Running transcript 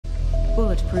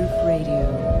Bulletproof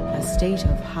Radio, a state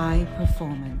of high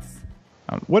performance.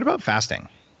 What about fasting?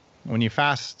 When you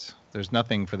fast, there's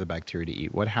nothing for the bacteria to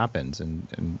eat. What happens?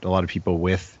 And a lot of people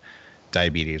with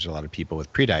diabetes, a lot of people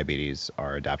with prediabetes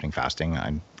are adapting fasting.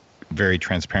 I'm a very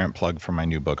transparent plug for my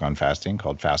new book on fasting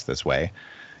called Fast This Way.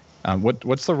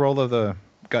 What's the role of the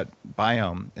gut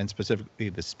biome and specifically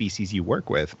the species you work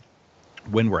with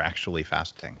when we're actually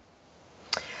fasting?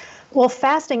 Well,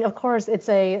 fasting, of course, it's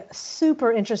a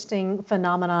super interesting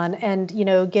phenomenon. And,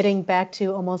 getting back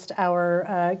to almost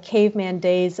our caveman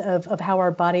days of how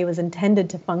our body was intended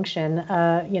to function,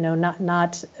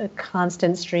 not a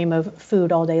constant stream of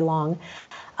food all day long.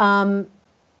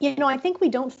 I think we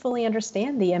don't fully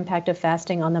understand the impact of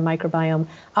fasting on the microbiome.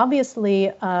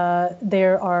 Obviously,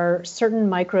 there are certain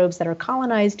microbes that are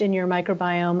colonized in your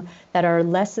microbiome that are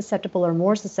less susceptible or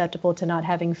more susceptible to not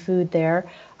having food there.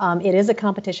 It is a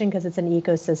competition because it's an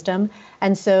ecosystem.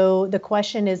 And so the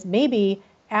question is, maybe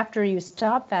after you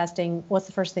stop fasting, what's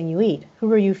the first thing you eat?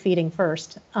 Who are you feeding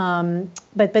first?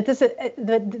 But this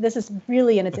is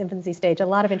really in its infancy stage. A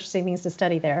lot of interesting things to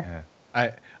study there.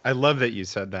 Yeah. I love that you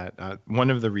said that. One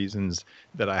of the reasons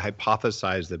that I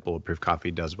hypothesize that Bulletproof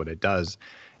Coffee does what it does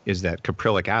is that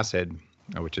caprylic acid,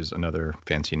 which is another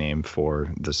fancy name for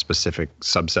the specific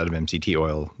subset of MCT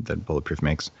oil that Bulletproof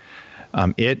makes,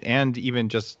 it and even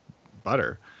just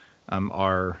butter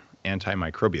are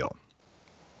antimicrobial.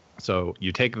 So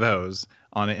you take those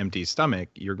on an empty stomach,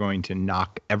 you're going to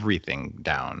knock everything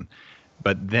down.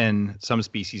 But then some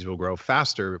species will grow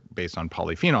faster based on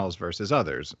polyphenols versus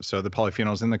others. So the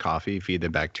polyphenols in the coffee feed the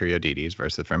Bacteroidetes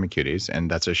versus the Firmicutes, and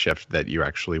that's a shift that you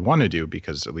actually want to do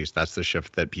because at least that's the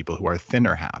shift that people who are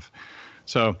thinner have.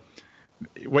 So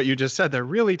what you just said there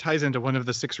really ties into one of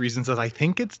the 6 reasons that I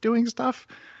think it's doing stuff.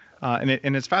 And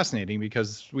it's fascinating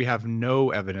because we have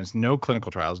no evidence, no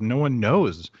clinical trials. No one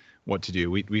knows what to do.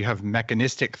 We have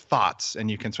mechanistic thoughts, and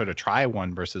you can sort of try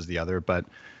one versus the other, but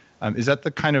is that the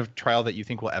kind of trial that you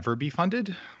think will ever be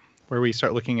funded, where we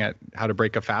start looking at how to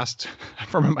break a fast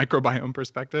from a microbiome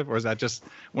perspective? Or is that just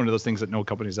one of those things that no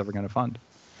company is ever going to fund?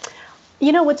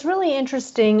 What's really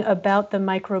interesting about the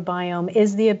microbiome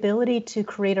is the ability to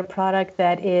create a product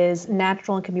that is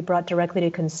natural and can be brought directly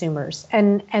to consumers.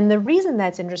 And the reason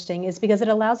that's interesting is because it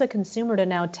allows a consumer to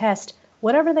now test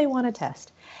whatever they want to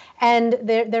test. And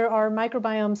there are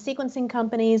microbiome sequencing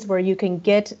companies where you can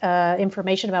get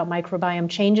information about microbiome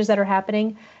changes that are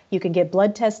happening. You can get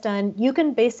blood tests done. You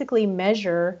can basically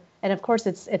measure, and of course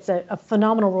it's a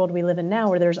phenomenal world we live in now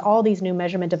where there's all these new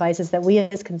measurement devices that we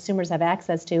as consumers have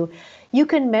access to. You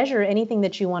can measure anything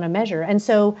that you want to measure. And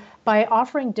so by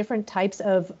offering different types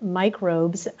of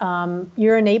microbes,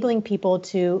 you're enabling people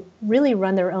to really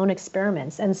run their own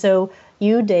experiments. And so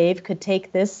you, Dave, could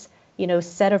take this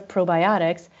set of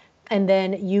probiotics, and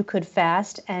then you could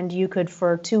fast, and you could,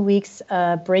 for 2 weeks,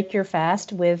 break your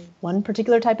fast with one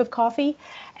particular type of coffee.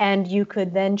 And you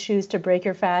could then choose to break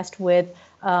your fast with,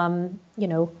 a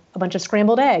bunch of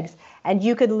scrambled eggs. And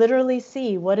you could literally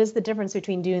see what is the difference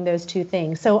between doing those two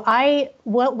things. So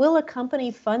will a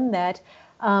company fund that?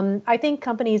 I think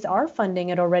companies are funding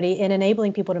it already in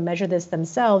enabling people to measure this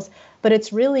themselves. But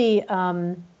it's really...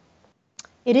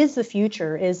 it is the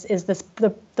future, is this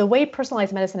the way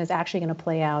personalized medicine is actually going to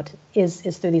play out is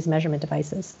through these measurement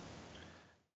devices.